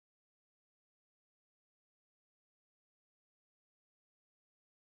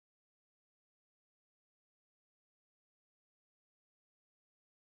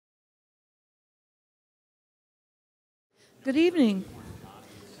Good evening.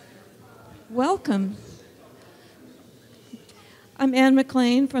 Welcome. I'm Anne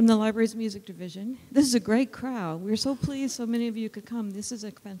McLean from the library's music division. This is a great crowd. We're so pleased so many of you could come. This is a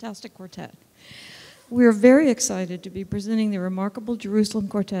fantastic quartet. We're very excited to be presenting the remarkable Jerusalem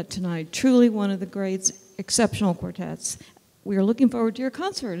Quartet tonight, truly one of the great, exceptional quartets. We are looking forward to your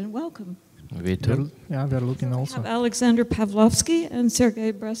concert, and welcome. We too. Yeah, we're looking We also. have Alexander Pavlovsky and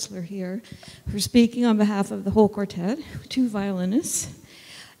Sergei Bressler here for speaking on behalf of the whole quartet, two violinists.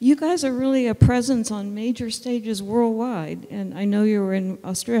 You guys are really a presence on major stages worldwide, and I know you were in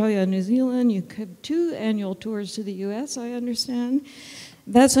Australia and New Zealand. You have 2 annual tours to the US, I understand.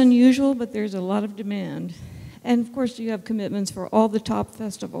 That's unusual, but there's a lot of demand. And of course, you have commitments for all the top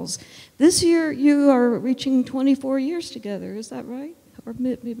festivals. This year, you are reaching 24 years together, is that right? Or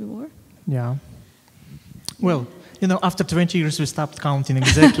maybe more? Yeah. Well, after 20 years we stopped counting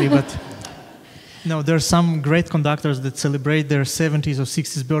exactly, but there are some great conductors that celebrate their 70th or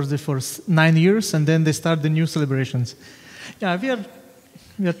 60th birthday for 9 years, and then they start the new celebrations. Yeah, we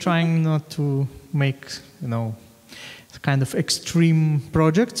are trying not to make, kind of extreme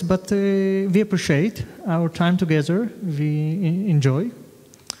projects, but we appreciate our time together. We enjoy.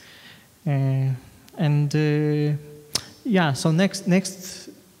 So next.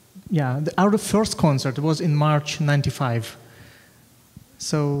 Yeah, our first concert was in March '95.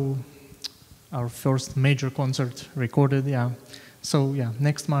 So our first major concert recorded, yeah. So yeah,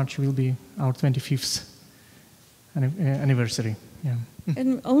 next March will be our 25th anniversary. Yeah.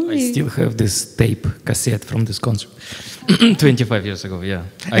 And I still have this tape cassette from this concert 25 years ago, yeah.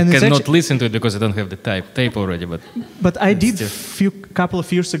 I cannot listen to it because I don't have the tape already, but I did couple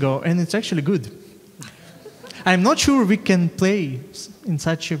of years ago, and it's actually good. I'm not sure we can play in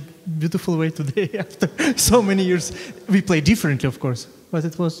such a beautiful way today after so many years. We play differently, of course, but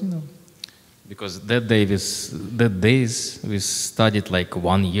it was, Because that days we studied like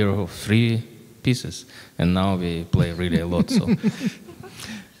 1 year of 3 pieces, and now we play really a lot. So.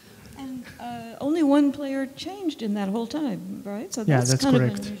 And only one player changed in that whole time, right? So that's kind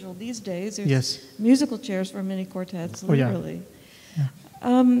correct. of unusual. These days, there's musical chairs for many quartets, literally. Yeah.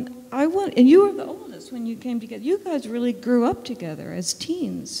 And you were the oldest when you came together. You guys really grew up together as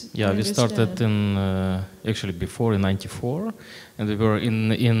teens. Yeah, we started in actually before in '94, and we were in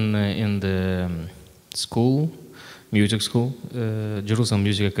the school, music school, Jerusalem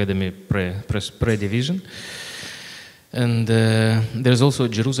Music Academy pre-division. And there's also a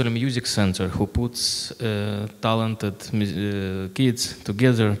Jerusalem Music Center who puts talented kids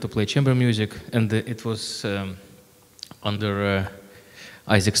together to play chamber music, and it was under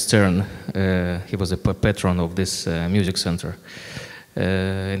Isaac Stern. He was a patron of this music center,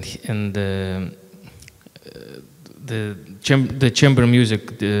 and the chamber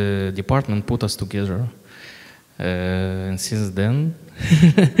music department put us together, and since then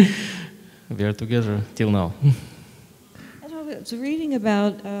we are together till now. I was reading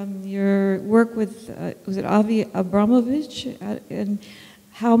about your work with was it Avi Abramovich and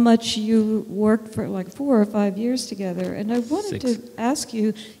how much you worked for like 4 or 5 years together. And I wanted 6. to ask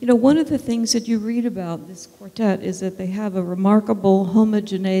you, one of the things that you read about this quartet is that they have a remarkable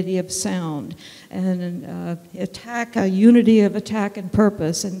homogeneity of sound and a unity of attack and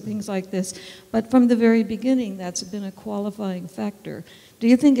purpose and things like this. But from the very beginning, that's been a qualifying factor. Do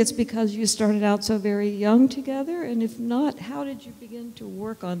you think it's because you started out so very young together? And if not, how did you begin to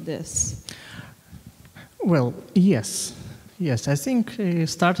work on this? Well, yes. Yes, I think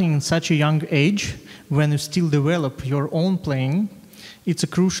starting in such a young age, when you still develop your own playing, it's a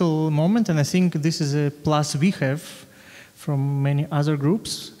crucial moment, and I think this is a plus we have from many other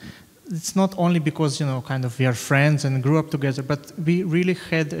groups. It's not only because, we are friends and grew up together, but we really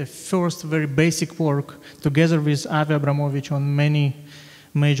had a first very basic work together with Avi Abramovich on many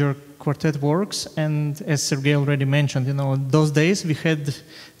major quartet works, and as Sergei already mentioned, those days we had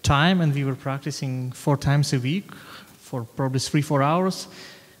time and we were practicing 4 times a week, for probably 3-4 hours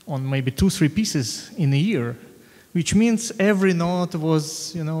on maybe 2-3 pieces in a year, which means every note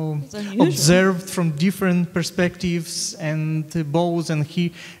was, observed from different perspectives and bows, and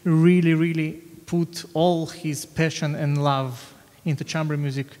he really, really put all his passion and love into chamber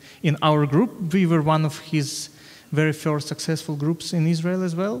music in our group. We were one of his very first successful groups in Israel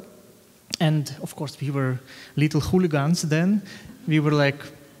as well. And of course, we were little hooligans then. We were like,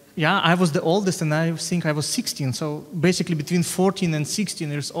 I was the oldest, and I think I was 16. So basically between 14 and 16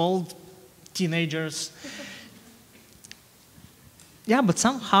 years old, teenagers. Yeah, but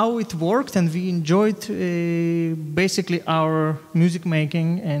somehow it worked, and we enjoyed basically our music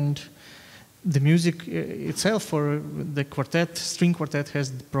making, and the music itself for the quartet, string quartet,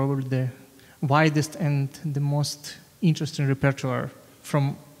 has probably the widest and the most interesting repertoire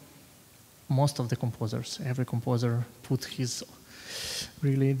from most of the composers. Every composer put his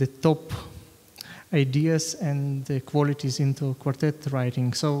really the top ideas and the qualities into quartet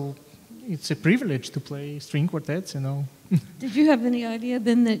writing. So it's a privilege to play string quartets, you know. Did you have any idea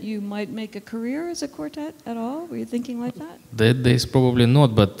then that you might make a career as a quartet at all? Were you thinking like that? That days probably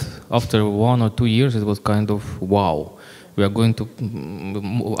not, but after 1 or 2 years, it was kind of wow. We are going to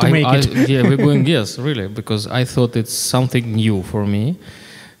make it. Yeah, we're going. Yes, really, because I thought it's something new for me,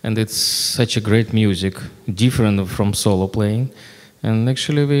 and it's such a great music, different from solo playing. And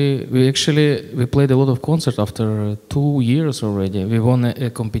actually, we played a lot of concerts after 2 years already. We won a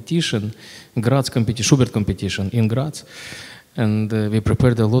competition, Graz competition, Schubert competition in Graz, and we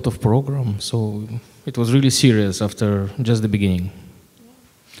prepared a lot of program. So it was really serious after just the beginning.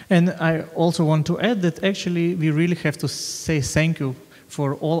 And I also want to add that actually we really have to say thank you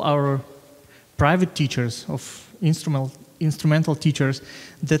for all our private teachers of instrumental teachers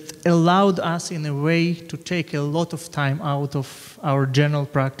that allowed us in a way to take a lot of time out of our general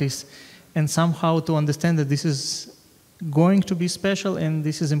practice and somehow to understand that this is going to be special and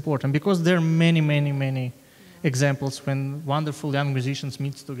this is important, because there are many examples when wonderful young musicians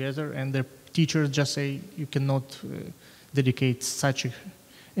meet together and their teachers just say you cannot dedicate such a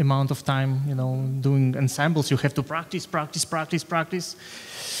amount of time, you know, doing ensembles. You have to practice.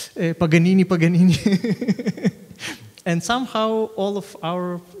 Paganini. And somehow all of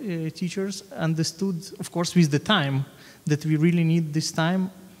our teachers understood, of course, with the time, that we really need this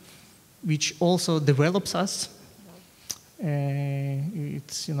time, which also develops us.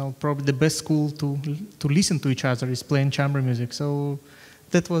 It's, you know, probably the best school to listen to each other is playing chamber music. So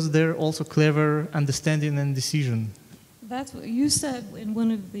that was their also clever understanding and decision. That's what you said in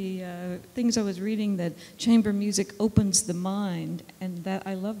one of the things I was reading, that chamber music opens the mind, and that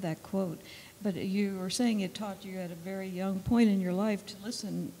I love that quote. But you were saying it taught you at a very young point in your life to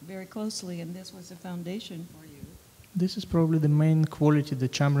listen very closely, and this was a foundation for you. This is probably the main quality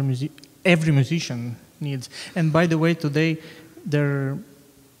that chamber music, every musician needs. And by the way, today there are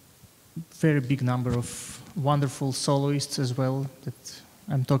very big number of wonderful soloists as well. That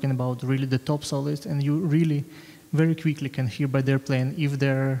I'm talking about really the top soloists, and you really very quickly can hear by their playing if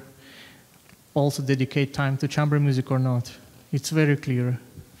they're also dedicate time to chamber music or not. It's very clear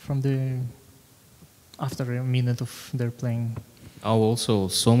from after a minute of their playing. Also,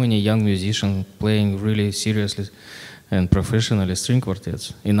 so many young musicians playing really seriously and professionally string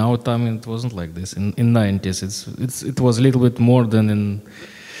quartets. In our time, it wasn't like this. In 90s, it was a little bit more than in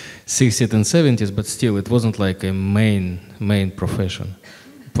 60s and 70s, but still, it wasn't like a main profession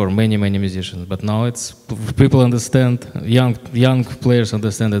for many musicians. But now it's people understand, young players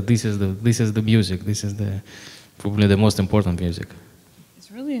understand that this is the music. This is probably the most important music. It's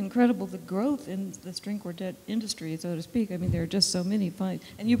really incredible, the growth in the string quartet industry, so to speak. I mean, there are just so many fine,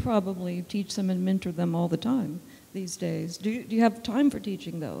 and you probably teach them and mentor them all the time these days. Do you have time for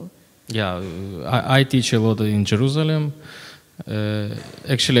teaching though? Yeah, I teach a lot in Jerusalem.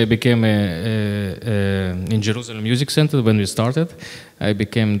 Actually, I became in Jerusalem Music Center when we started. I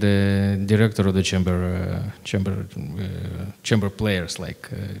became the director of the chamber players.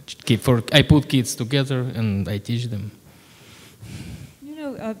 I put kids together and I teach them. You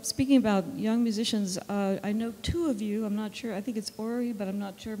know, speaking about young musicians, I know two of you. I'm not sure. I think it's Ori, but I'm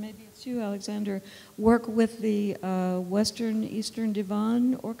not sure. Maybe it's you, Alexander. Work with the Western Eastern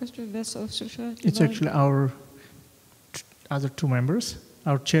Divan Orchestra. It's actually our other two members,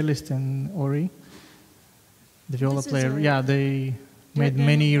 our cellist and Ori, the viola player. Yeah, they made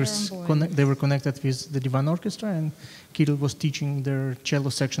many years. They were connected with the Divan Orchestra, and Kirill was teaching their cello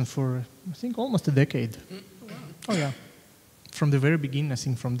section for, I think, almost a decade. Wow. Oh yeah, from the very beginning, I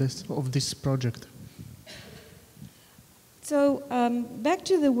think, of this project. So back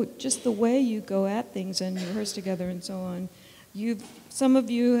to just the way you go at things and rehearse together and so on. Some of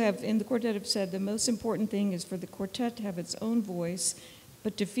you have, in the quartet, have said the most important thing is for the quartet to have its own voice,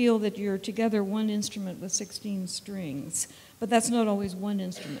 but to feel that you're together one instrument with 16 strings. But that's not always one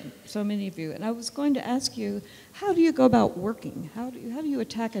instrument, so many of you. And I was going to ask you, how do you go about working? How do you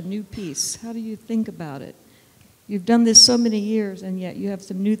attack a new piece? How do you think about it? You've done this so many years, and yet you have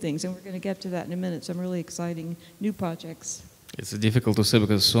some new things, and we're going to get to that in a minute, some really exciting new projects. It's difficult to say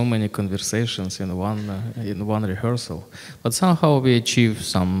because so many conversations in one rehearsal. But somehow we achieve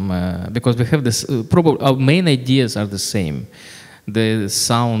some, because we have this, probably our main ideas are the same. The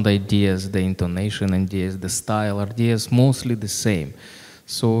sound ideas, the intonation ideas, the style ideas, mostly the same.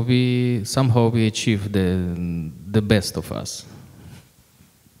 So somehow we achieve the best of us.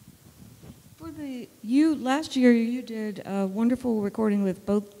 For the Last year you did a wonderful recording with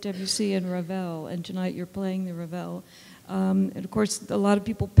both Debussy and Ravel, and tonight you're playing the Ravel. And of course, a lot of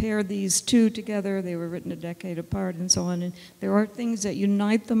people pair these two together. They were written a decade apart and so on. And there are things that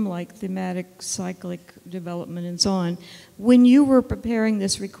unite them, like thematic, cyclic development and so on. When you were preparing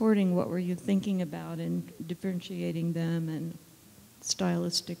this recording, what were you thinking about in differentiating them and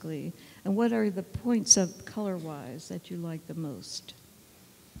stylistically? And what are the points of color-wise that you like the most?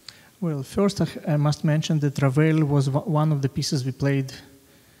 Well, first I must mention that Ravel was one of the pieces we played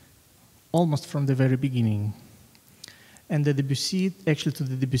almost from the very beginning. And the Debussy, actually to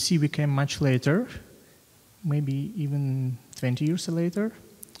the Debussy we came much later, maybe even 20 years later,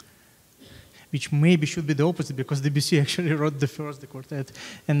 which maybe should be the opposite because Debussy actually wrote the quartet.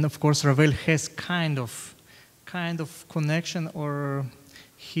 And of course Ravel has kind of connection or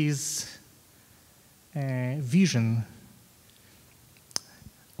his vision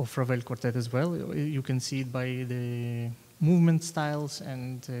of Ravel quartet as well. You can see it by the movement styles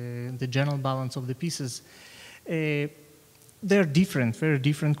and the general balance of the pieces. They're different, very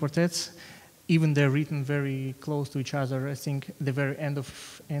different quartets. Even they're written very close to each other. I think the very end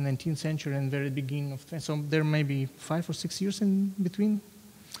of 19th century and very beginning of 20th. So there may be 5 or 6 years in between.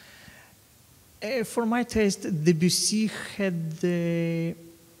 For my taste, Debussy had, in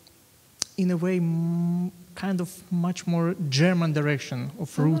a way, kind of much more German direction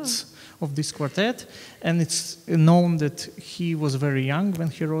of roots of this quartet. And it's known that he was very young when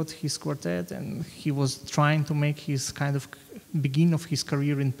he wrote his quartet, and he was trying to make his kind of beginning of his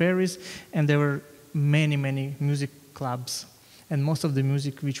career in Paris. And there were many, many music clubs. And most of the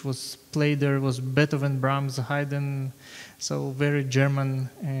music which was played there was Beethoven, Brahms, Haydn, so very German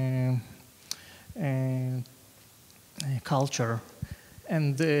culture.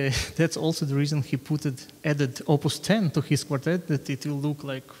 And that's also the reason he added Opus 10 to his quartet, that it will look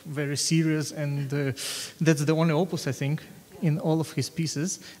like very serious, and that's the only opus, I think, in all of his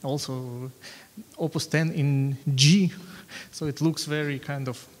pieces. Also, Opus 10 in G, so it looks very kind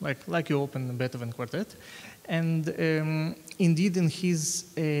of like you open the Beethoven quartet. And indeed, in his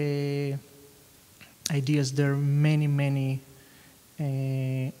ideas, there are many, many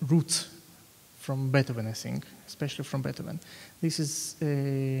roots from Beethoven, I think, especially from Beethoven. This is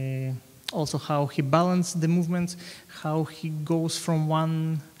also how he balanced the movements, how he goes from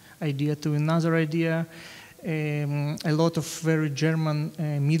one idea to another idea. A lot of very German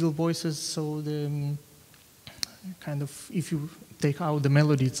middle voices, so the kind of, if you take out the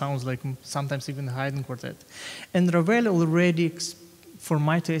melody, it sounds like sometimes even a Haydn quartet. And Ravel already, for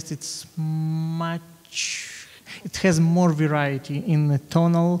my taste, it has more variety in the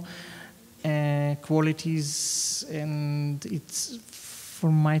tonal qualities, and it's,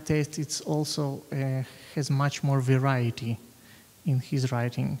 for my taste, it's also has much more variety in his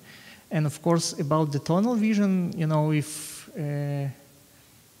writing. And of course, about the tonal vision, you know, if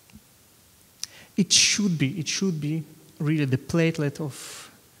it should be really the platelet of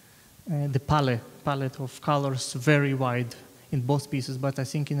the palette of colors very wide in both pieces. But I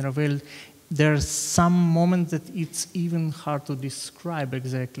think in Ravel, there's some moment that it's even hard to describe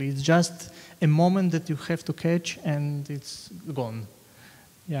exactly. It's just a moment that you have to catch and it's gone.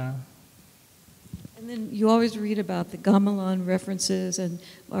 Yeah. And then you always read about the gamelan references, and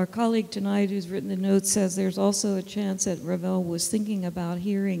our colleague tonight who's written the notes says there's also a chance that Ravel was thinking about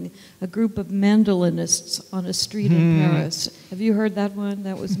hearing a group of mandolinists on a street in Paris. Have you heard that one?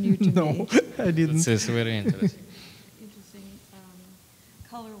 That was new to me. No, I didn't. It's very interesting.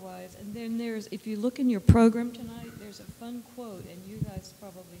 Color-wise. And then there's, if you look in your program tonight, there's a fun quote, and you guys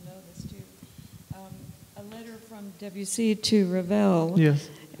probably know this too. A letter from Debussy to Ravel. Yes.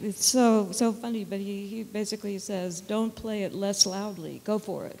 It's so funny, but he basically says, don't play it less loudly, go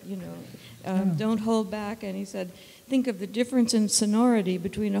for it, you know. Don't hold back. And he said, think of the difference in sonority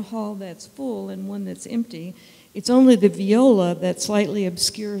between a hall that's full and one that's empty. It's only the viola that slightly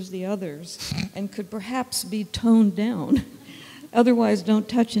obscures the others and could perhaps be toned down. Otherwise, don't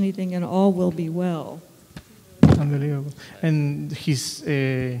touch anything and all will be well. Unbelievable. And his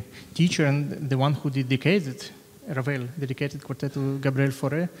teacher and the one who dedicated Ravel, dedicated quartet to Gabriel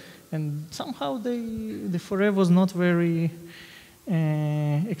Fauré, and somehow the Fauré was not very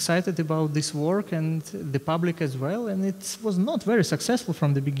excited about this work, and the public as well, and it was not very successful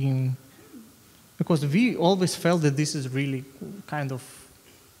from the beginning, because we always felt that this is really kind of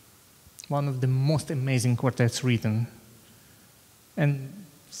one of the most amazing quartets written. And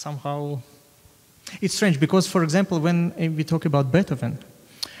somehow it's strange because, for example, when we talk about Beethoven,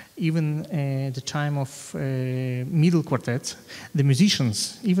 even the time of middle quartets, the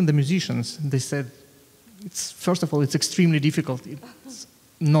musicians, they said, first of all, it's extremely difficult. It's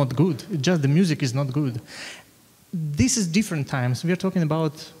not good. Just the music is not good. This is different times. We are talking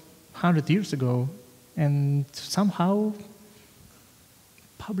about 100 years ago, and somehow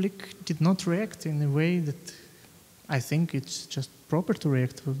public did not react in a way that I think it's just proper to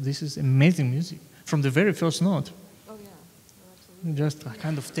react. This is amazing music from the very first note. Oh yeah, absolutely. Just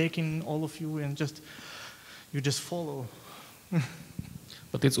kind of taking all of you and you just follow.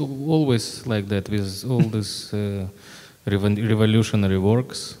 But it's always like that with all these revolutionary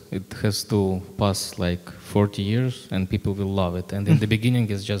works. It has to pass like 40 years and people will love it. And in the beginning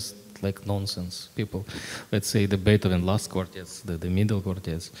it's just like nonsense. People, let's say the Beethoven last quartets, the middle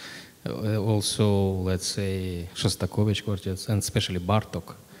quartets, also let's say Shostakovich quartets, and especially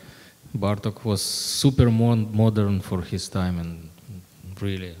Bartók. Bartók was super modern for his time and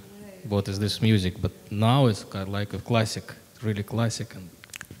really, what is this music? But now it's kind of like a classic, really classic and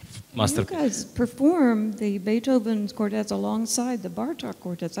masterpiece. You guys perform the Beethoven quartets alongside the Bartók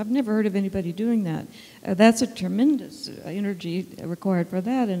quartets. I've never heard of anybody doing that. That's a tremendous energy required for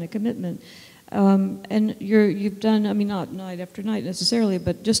that and a commitment. And you've done, I mean, not night after night necessarily,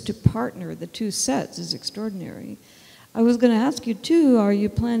 but just to partner the two sets is extraordinary. I was going to ask you too, are you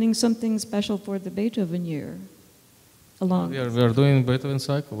planning something special for the Beethoven year? We are doing Beethoven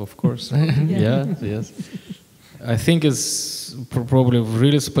cycle, of course. Yeah, yes. I think it's probably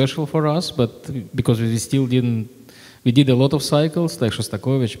really special for us, but because we still didn't, we did a lot of cycles like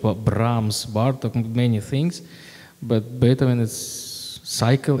Shostakovich, Brahms, Bartók, many things, but Beethoven is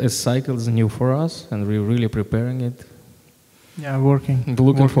cycle is new for us, and we're really preparing it. Yeah, working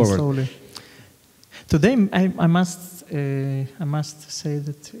forward. Slowly. Today, I must say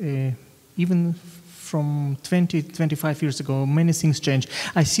that even from 25 years ago, many things changed.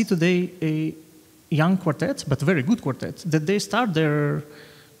 I see today young quartets, but very good quartets, that they start their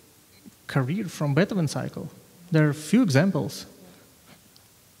career from Beethoven cycle. There are a few examples.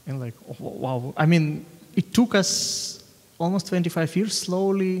 And like, oh, wow. I mean, it took us almost 25 years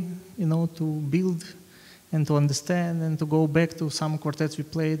slowly, to build and to understand and to go back to some quartets we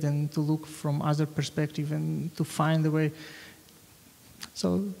played and to look from other perspective and to find a way.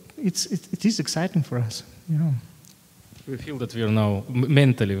 So it is exciting for us, We feel that we are now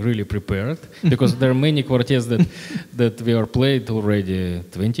mentally really prepared because there are many quartets that we are played already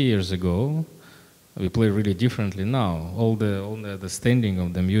 20 years ago. We play really differently now. All the understanding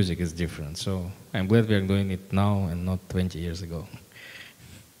of the music is different. So I'm glad we are doing it now and not 20 years ago.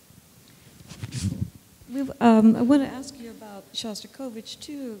 I want to ask you about Shostakovich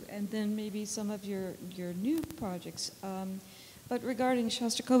too, and then maybe some of your new projects. But regarding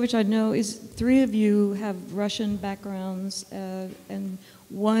Shostakovich, I know three of you have Russian backgrounds, and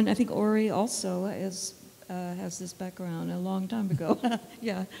one, I think Ori also has this background a long time ago.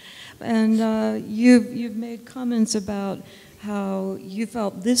 Yeah, and you've made comments about how you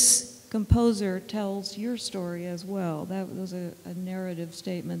felt this composer tells your story as well. That was a narrative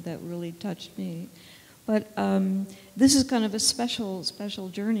statement that really touched me. But this is kind of a special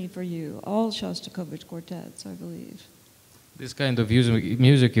journey for you, all Shostakovich quartets, I believe. This kind of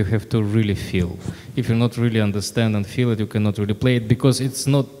music you have to really feel. If you not really understand and feel it, you cannot really play it because it's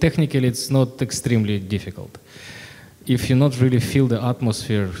not extremely difficult. If you not really feel the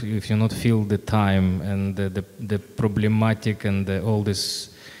atmosphere, if you not feel the time and the problematic and all this,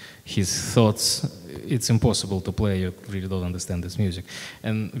 his thoughts, it's impossible to play. You really don't understand this music.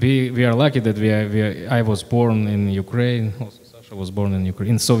 And we are lucky that I was born in Ukraine. Also, Sasha was born in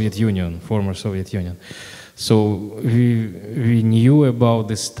Ukraine, in Soviet Union, former Soviet Union. So we knew about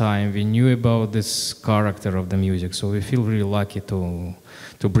this time, we knew about this character of the music, so we feel really lucky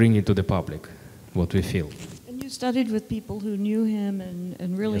to bring it to the public, what we feel. And you studied with people who knew him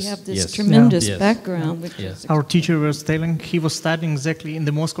and really have this tremendous background. Which is Our teacher was telling, he was studying exactly in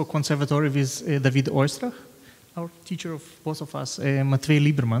the Moscow Conservatory with David Oistrach, our teacher of both of us, Matvey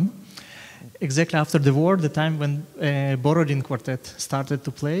Lieberman. Exactly after the war, the time when Borodin Quartet started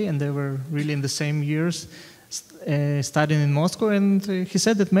to play, and they were really in the same years studying in Moscow, and he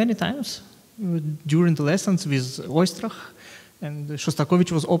said that many times during the lessons with Oistrach, and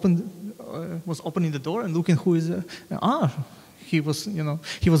Shostakovich was opening the door and looking who is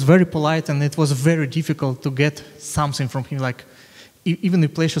he was very polite, and it was very difficult to get something from him, like even we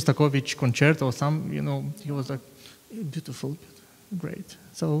play Shostakovich concerto or he was like beautiful, great.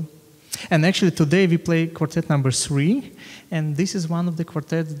 So. And actually today we play quartet number 3, and this is one of the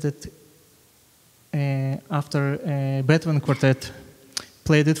quartets that after Beethoven quartet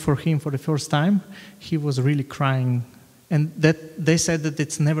played it for him for the first time, he was really crying. And that they said that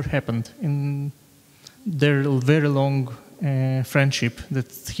it's never happened in their very long friendship,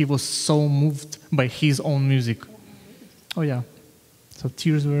 that he was so moved by his own music. Oh yeah. So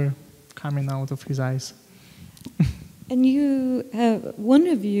tears were coming out of his eyes. And you have, one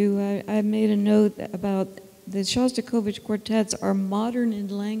of you, I made a note about the Shostakovich quartets are modern in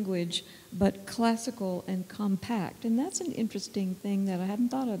language, but classical and compact. And that's an interesting thing that I hadn't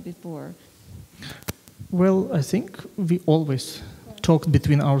thought of before. Well, I think we always talked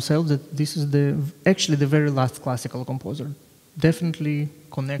between ourselves that this is actually the very last classical composer. Definitely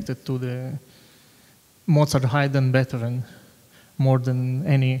connected to the Mozart, Haydn, Beethoven, more than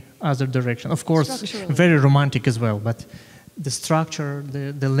any other direction. Of course, very romantic as well, but the structure,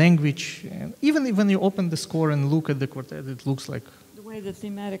 the language, even when you open the score and look at the quartet, it looks like... The way the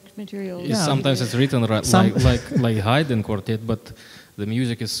thematic material... Yeah. Sometimes it's written like Haydn quartet, but the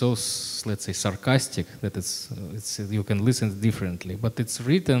music is so, let's say, sarcastic that it's you can listen differently. But it's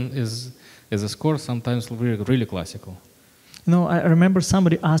written as a score, sometimes really classical. No, I remember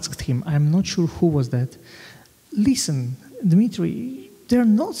somebody asked him, I'm not sure who was that, listen, Dmitri, there are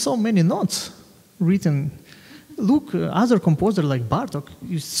not so many notes written. Look, other composer like Bartok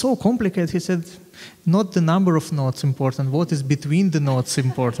is so complicated. He said, not the number of notes important, what is between the notes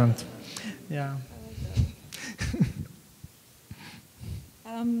important. Yeah.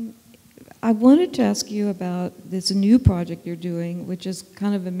 I wanted to ask you about this new project you're doing, which is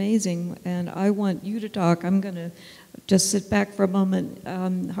kind of amazing, and I want you to talk. I'm going to just sit back for a moment.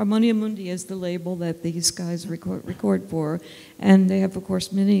 Harmonia Mundi is the label that these guys record for, and they have, of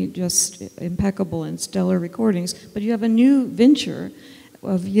course, many just impeccable and stellar recordings, but you have a new venture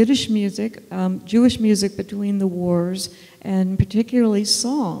of Yiddish music, Jewish music between the wars, and particularly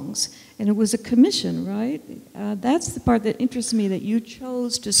songs. And it was a commission, right? That's the part that interests me, that you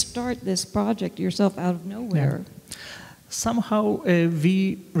chose to start this project yourself out of nowhere. Yeah. Somehow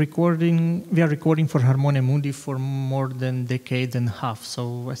we are recording for Harmonia Mundi for more than a decade and a half.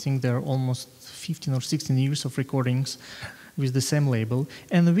 So I think there are almost 15 or 16 years of recordings with the same label.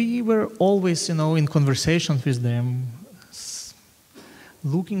 And we were always, in conversations with them,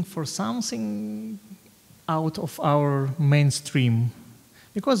 looking for something out of our mainstream.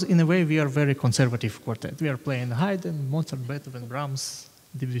 Because in a way we are very conservative quartet. We are playing Haydn, Mozart, Beethoven, Brahms,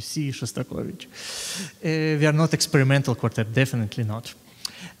 Debussy, Shostakovich. We are not experimental quartet, definitely not.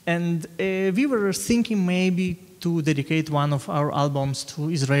 And we were thinking maybe to dedicate one of our albums to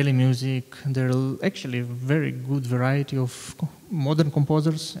Israeli music. There are actually a very good variety of modern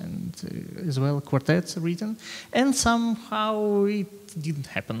composers and as well quartets written. And somehow it didn't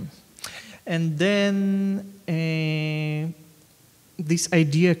happen. And then this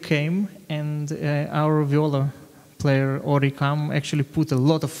idea came, and our viola player, Ori Kam, actually put a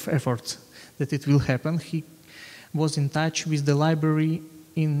lot of effort that it will happen. He was in touch with the library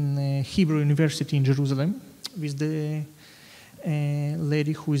in Hebrew University in Jerusalem, with the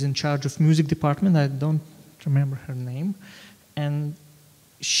lady who is in charge of music department. I don't remember her name. And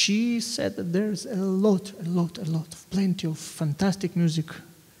she said that there's a lot of plenty of fantastic music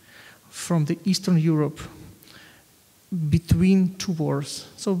from the Eastern Europe between two wars.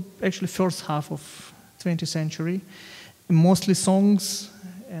 So actually first half of 20th century, mostly songs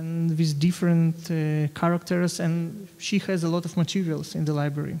and with different characters, and she has a lot of materials in the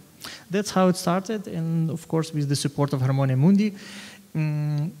library. That's how it started, and of course with the support of Harmonia Mundi.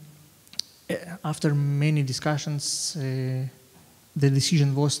 After many discussions, the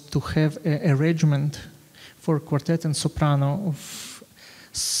decision was to have an arrangement for quartet and soprano of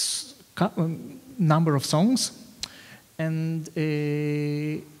number of songs. And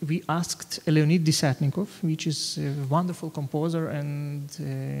we asked Leonid Desatnikov, which is a wonderful composer and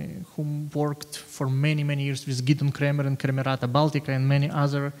who worked for many years with Gideon Kremer and Kremerata Baltica and many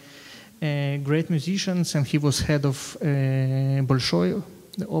other great musicians, and he was head of Bolshoi,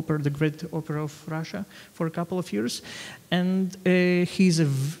 the great opera of Russia, for a couple of years. And he's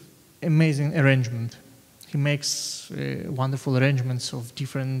an amazing arrangement. He makes wonderful arrangements of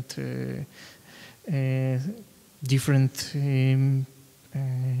different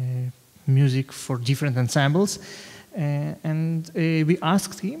music for different ensembles, and we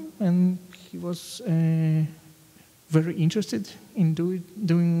asked him, and he was very interested in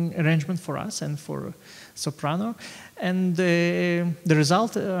doing arrangement for us and for soprano. And the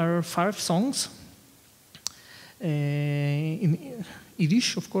result are 5 songs in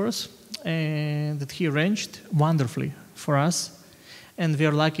Yiddish, of course, that he arranged wonderfully for us. And we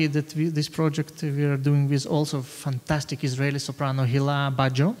are lucky that this project we are doing with also fantastic Israeli soprano Hila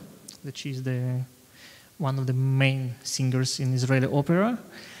Bajo, that she is one of the main singers in Israeli opera.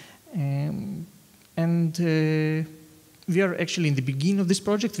 And we are actually in the beginning of this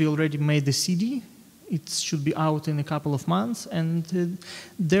project. We already made the CD. It should be out in a couple of months. And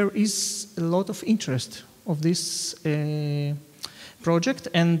there is a lot of interest of this project,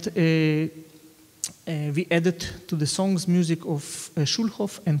 and we added to the songs music of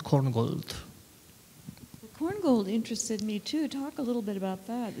Schulhoff and Korngold. Korngold interested me too. Talk a little bit about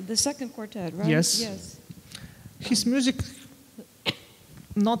that. The second quartet, right? Yes. Yes. His music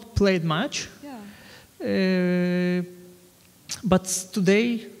not played much, Yeah. but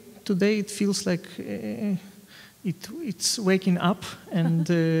today it feels like it's waking up, and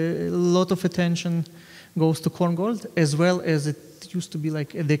a lot of attention goes to Korngold, as well as it used to be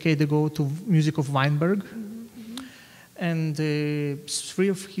like a decade ago to music of Weinberg. And 3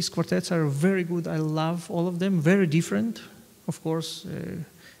 of his quartets are very good. I love all of them. Very different, of course,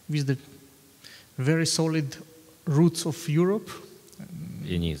 with the very solid roots of Europe.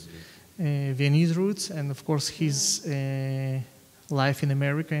 Viennese roots, and of course his life in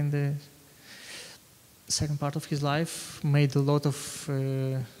America in the second part of his life made a lot of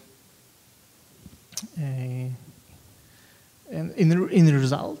and in the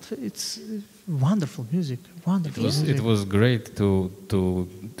result, it's wonderful music. Wonderful music. It was great to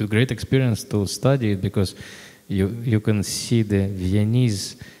great experience to study it, because you can see the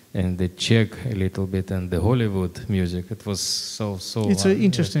Viennese and the Czech a little bit and the Hollywood music. It was so. It's an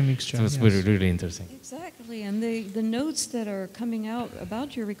interesting mixture. It was really interesting. Exactly, and the notes that are coming out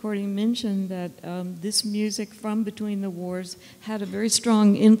about your recording mention that this music from between the wars had a very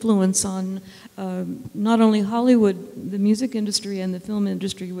strong influence on not only Hollywood, the music industry and the film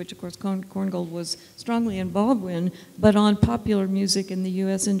industry, which of course Korngold was strongly involved in, but on popular music in the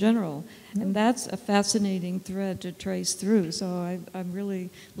U.S. in general. And that's a fascinating thread to trace through. So I'm really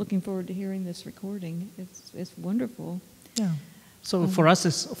looking forward to hearing this recording. It's wonderful. Yeah. So for us,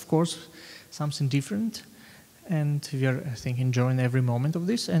 it's of course something different, and we are, I think, enjoying every moment of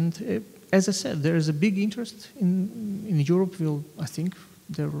this. And as I said, there is a big interest in Europe. I think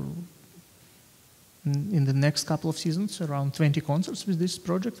there will, in the next couple of seasons, around 20 concerts with this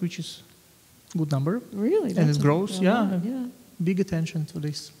project, which is a good number. Really? And it grows. Yeah. Big attention to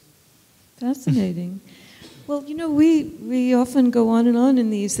this. Fascinating. Well, you know, we often go on in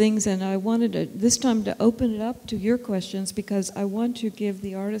these things, and I wanted this time to open it up to your questions, because I want to give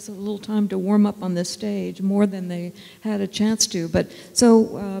the artists a little time to warm up on the stage more than they had a chance to. But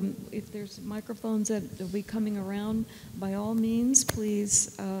so if there's microphones that will be coming around, by all means,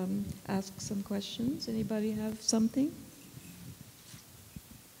 please ask some questions. Anybody have something?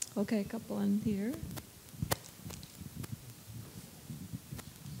 Okay, a couple on here.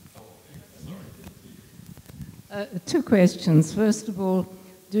 Two questions. First of all,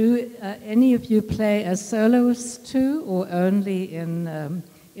 do any of you play as soloists too, or only in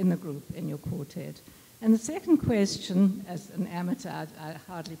the group, in your quartet? And the second question, as an amateur, I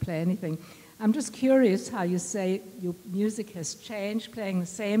hardly play anything. I'm just curious how you say your music has changed, playing the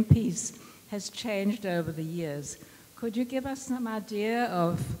same piece has changed over the years. Could you give us some idea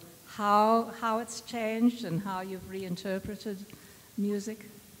of how it's changed and how you've reinterpreted music?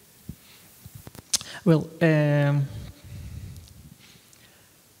 Well,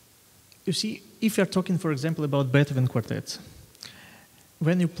 you see, if you're talking, for example, about Beethoven quartets,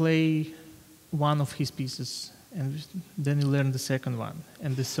 when you play one of his pieces, and then you learn the second one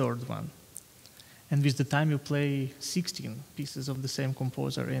and the third one, and with the time you play 16 pieces of the same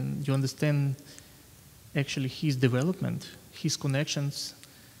composer, and you understand actually his development, his connections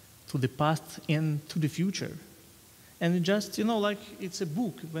to the past and to the future. And it just, like it's a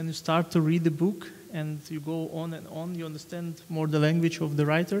book. When you start to read the book and you go on and on, you understand more the language of the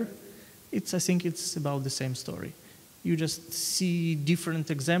writer. I think it's about the same story. You just see different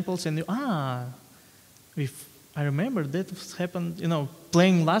examples and if I remember that happened,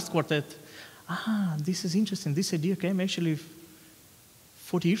 playing last quartet. This is interesting. This idea came actually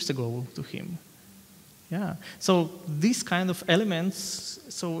 40 years ago to him. Yeah. So these kind of elements,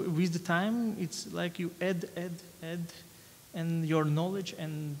 so with the time, it's like you add, and your knowledge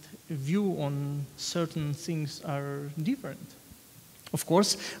and view on certain things are different. Of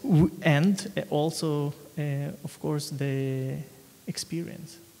course, and also, of course, the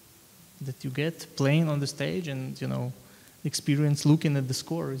experience that you get playing on the stage, and, the experience looking at the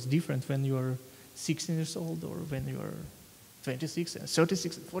score is different when you are 16 years old or when you are 26,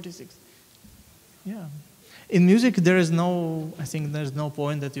 36, 46. Yeah. In music, there's no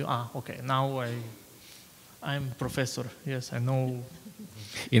point that now I'm professor. Yes, I know.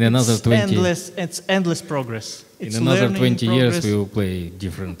 In another 20 it's endless progress. In another 20 years, we will play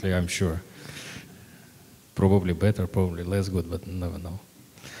differently, I'm sure. Probably better, probably less good, but never know.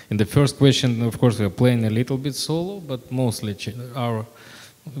 In the first question, of course, we are playing a little bit solo, but mostly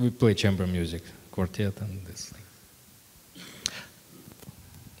we play chamber music, quartet, and this thing.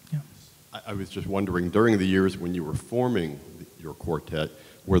 I was just wondering, during the years when you were forming your quartet.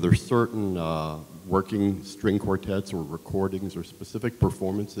 Were there certain working string quartets or recordings or specific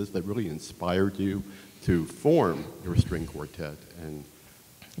performances that really inspired you to form your string quartet? And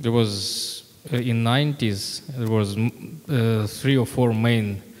there was in 90s there was 3 or 4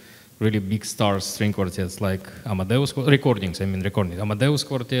 main really big stars string quartets like Amadeus recordings. Amadeus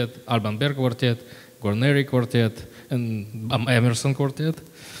Quartet, Alban Berg Quartet, Guarneri Quartet, and Emerson Quartet.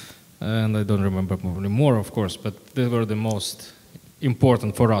 And I don't remember more, of course, but they were the most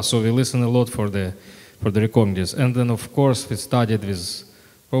important for us. So we listened a lot for the recordings. And then, of course, we studied with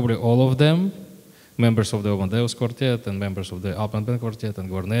probably all of them, members of the Amadeus Quartet and members of the Alban Berg Quartet and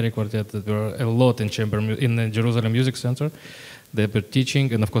Guarneri Quartet. There were a lot in the Jerusalem Music Center. They were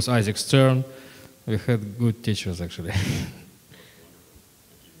teaching, and of course Isaac Stern. We had good teachers, actually.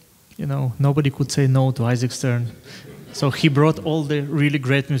 You know, nobody could say no to Isaac Stern. So he brought all the really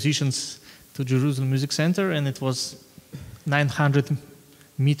great musicians to Jerusalem Music Center, and it was 900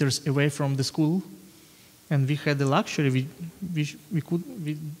 meters away from the school. And we had the luxury. We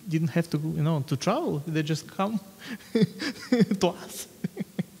didn't have to, to travel. They just come to us.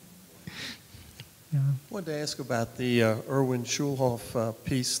 Yeah. I wanted to ask about the Erwin Schulhoff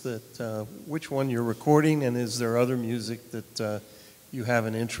piece. Which one you're recording, and is there other music that you have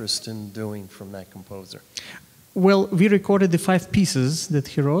an interest in doing from that composer? Well, we recorded the 5 pieces that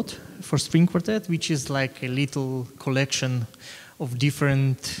he wrote for string quartet, which is like a little collection of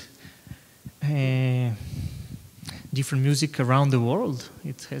different music around the world.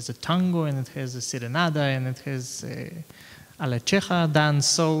 It has a tango, and it has a serenada, and it has a la Checha dance.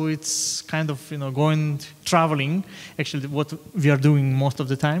 So it's kind of going traveling. Actually, what we are doing most of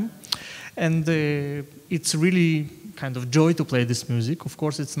the time, and it's really kind of joy to play this music. Of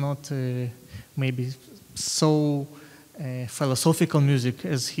course, it's not maybe so philosophical music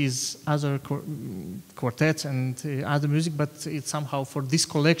as his other quartets and other music, but it's somehow for this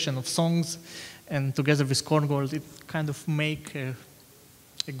collection of songs, and together with Korngold, it kind of make a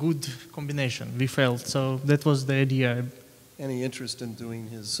good combination, we felt. So that was the idea. Any interest in doing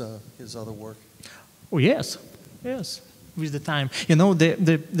his other work? Oh, yes, with the time.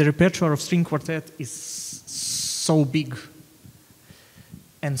 The repertoire of string quartet is so big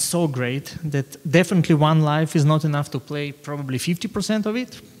and so great that definitely one live is not enough to play probably 50% of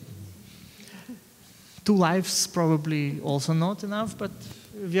it. 2 lives probably also not enough, but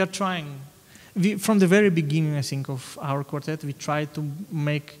we are trying. From the very beginning, I think, of our quartet, we try to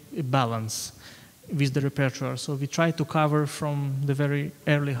make a balance with the repertoire. So we try to cover from the very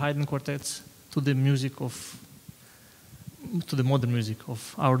early Haydn quartets to the modern music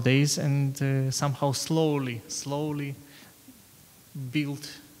of our days, and somehow slowly build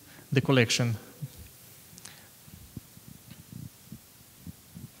the collection.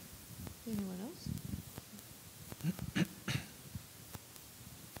 Anyone else?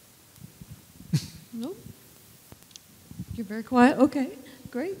 No? You're very quiet? Okay,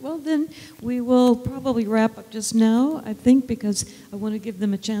 great. Well, then we will probably wrap up just now, I think, because I want to give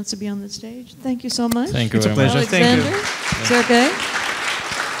them a chance to be on the stage. Thank you so much. Thank you very pleasure. much. Thank you. Alexander, Sergey.